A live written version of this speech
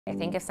I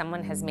think if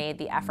someone has made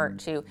the effort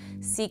to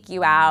seek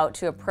you out,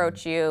 to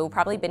approach you,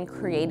 probably been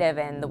creative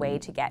in the way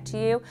to get to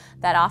you,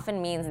 that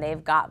often means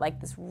they've got like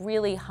this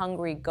really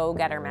hungry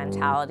go-getter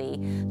mentality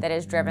that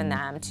has driven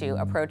them to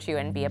approach you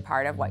and be a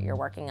part of what you're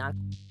working on.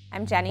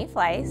 I'm Jenny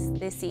Fleiss,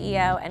 the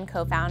CEO and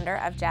co-founder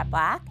of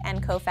Jetblack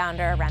and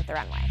co-founder of Rent The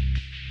Runway.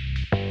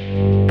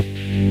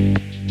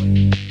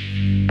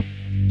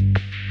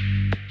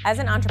 As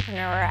an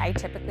entrepreneur, I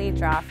typically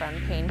draw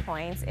from pain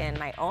points in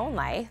my own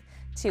life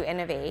to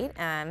innovate.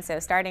 So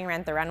starting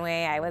Rent The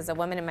Runway, I was a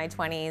woman in my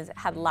 20s,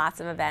 had lots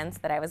of events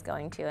that I was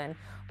going to and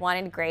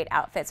wanted great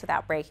outfits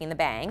without breaking the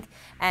bank.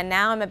 And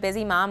now I'm a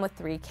busy mom with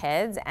 3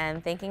 kids,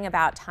 and thinking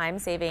about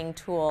time-saving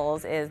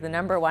tools is the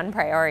 #1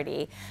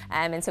 priority.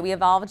 And so we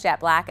evolved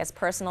Jetblack as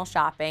personal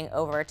shopping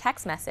over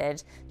text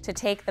message to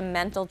take the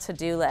mental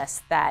to-do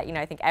list that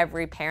I think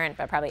every parent,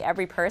 but probably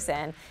every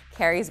person,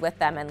 carries with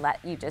them and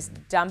let you just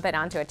dump it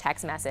onto a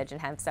text message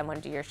and have someone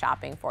do your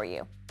shopping for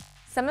you.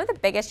 Some of the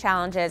biggest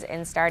challenges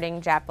in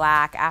starting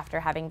Jetblack after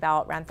having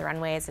built Rent The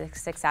Runway as a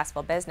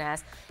successful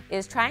business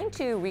is trying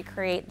to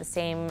recreate the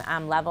same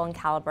level and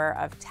caliber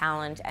of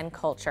talent and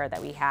culture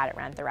that we had at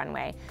Rent The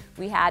Runway.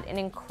 We had an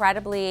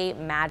incredibly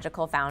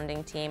magical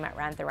founding team at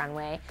Rent The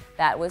Runway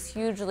that was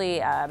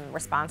hugely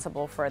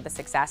responsible for the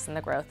success and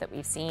the growth that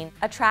we've seen.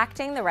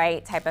 Attracting the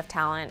right type of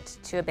talent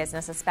to a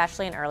business,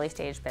 especially an early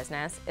stage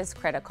business, is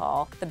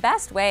critical. The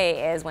best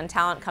way is when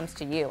talent comes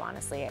to you,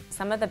 honestly.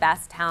 Some of the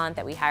best talent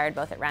that we hired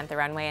both at Rent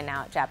The Runway and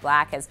now at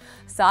Jetblack has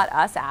sought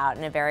us out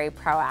in a very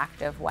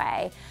proactive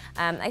way.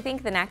 I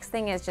think the next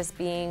thing is just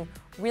being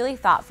really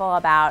thoughtful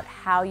about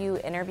how you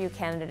interview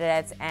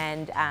candidates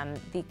and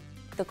the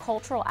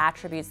cultural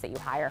attributes that you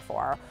hire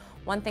for.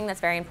 One thing that's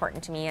very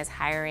important to me is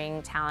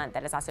hiring talent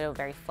that is also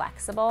very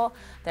flexible.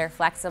 They're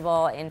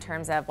flexible in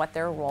terms of what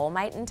their role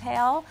might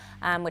entail,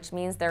 which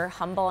means they're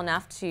humble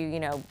enough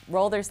to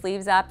roll their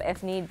sleeves up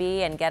if need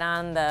be and get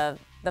on the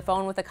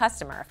phone with a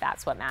customer if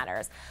that's what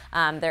matters.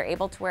 They're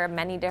able to wear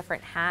many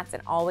different hats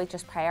and always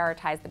just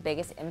prioritize the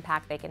biggest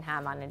impact they can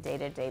have on a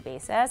day-to-day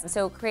basis.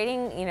 So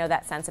creating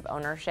that sense of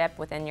ownership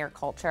within your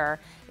culture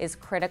is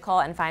critical,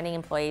 and finding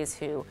employees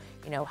who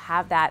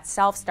have that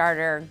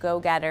self-starter,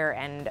 go-getter,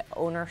 and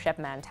ownership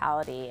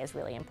mentality is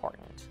really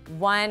important.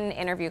 One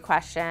interview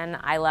question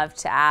I love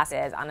to ask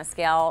is, on a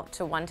scale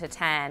to 1 to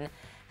 10,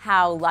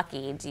 how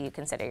lucky do you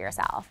consider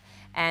yourself?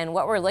 And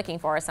what we're looking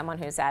for is someone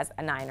who says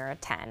a 9 or a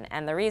 10.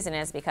 And the reason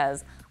is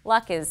because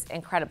luck is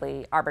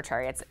incredibly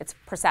arbitrary. It's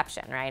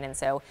perception, right? And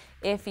so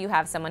if you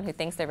have someone who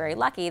thinks they're very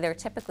lucky, they're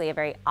typically a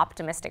very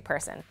optimistic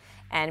person.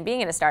 And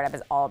being in a startup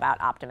is all about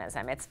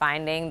optimism. It's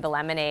finding the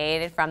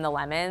lemonade from the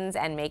lemons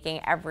and making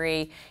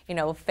every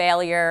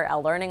failure a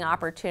learning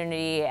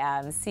opportunity,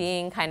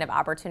 seeing kind of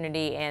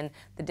opportunity in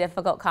the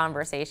difficult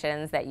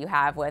conversations that you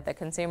have with a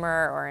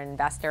consumer or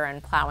investor,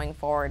 and plowing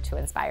forward to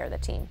inspire the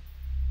team.